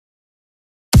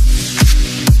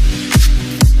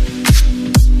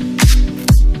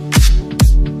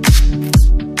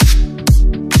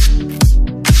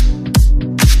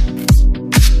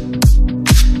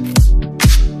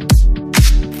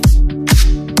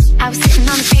was sitting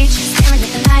on the beach, staring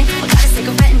at the night. We got a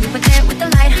cigarette and you were there with the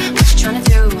light. What you trying to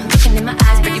do? Looking in my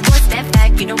eyes, but you boy step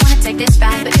back. You don't wanna take this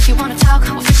ride, but if you wanna talk,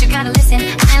 well first you gotta listen.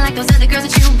 I ain't like those other girls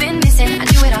that you've been missing. I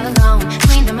do it all alone,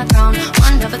 queen to my throne,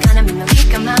 one of a kind, I'm in the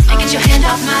league of my own. And get your hand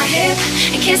off my hip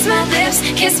and kiss my lips,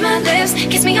 kiss my lips,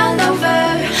 kiss me all over.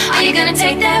 Are you gonna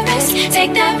take that risk?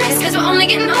 Take that risk, cause we're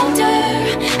only getting older.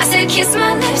 I said kiss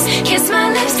my lips,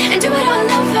 and do it all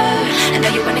over. I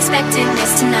know you weren't expecting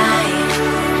this tonight.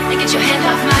 And get your hand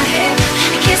off my hip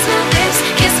and kiss my lips,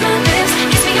 kiss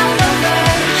me all over.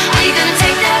 Are you gonna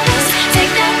take that risk? Take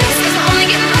that risk, cause we're only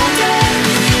getting older.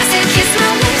 I said kiss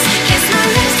my lips,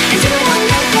 and do it all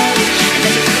over. I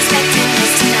know you weren't expecting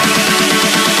this tonight.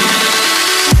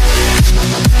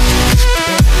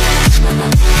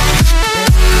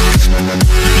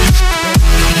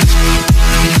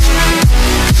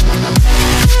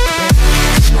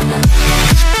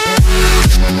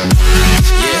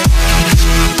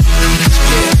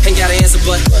 Ain't got an answer,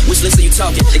 but which lips are you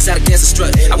talking? Exotic dancer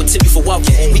strut, I would tip you for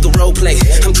walking. We can role play,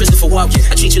 I'm Christopher Walken.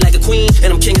 I treat you like a queen,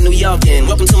 and I'm king of New York. And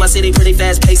welcome to my city, pretty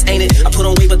fast pace, ain't it? I put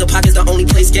on weight, but the pocket's the only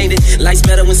place gained it. Life's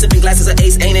better when sipping glasses of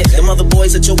ace, ain't it? Them other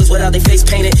boys are jokers without their face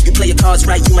painted. You play your cards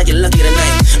right, you might get lucky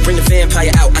tonight. Bring the vampire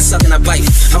out, I suck and I bite.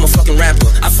 I'm a fucking rapper,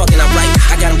 I fucking I write.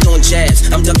 I got him throwing jabs,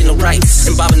 I'm ducking the rights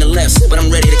and bobbing the lefts, but I'm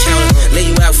ready to counter. Lay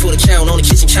you out for the count on the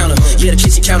kitchen counter. Yeah, the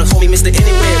kitchen counter, call me Mr.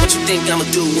 Anywhere. What you think I'ma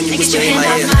do when you whisper in my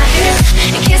ear?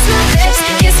 And kiss my lips,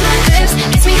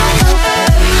 kiss me all over.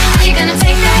 Are you gonna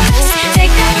take that risk?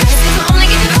 Take that risk, cause we're only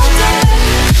getting older.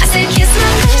 I said kiss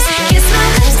my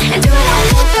lips, and do it all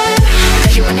over. I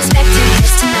know you weren't expecting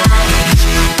this tonight.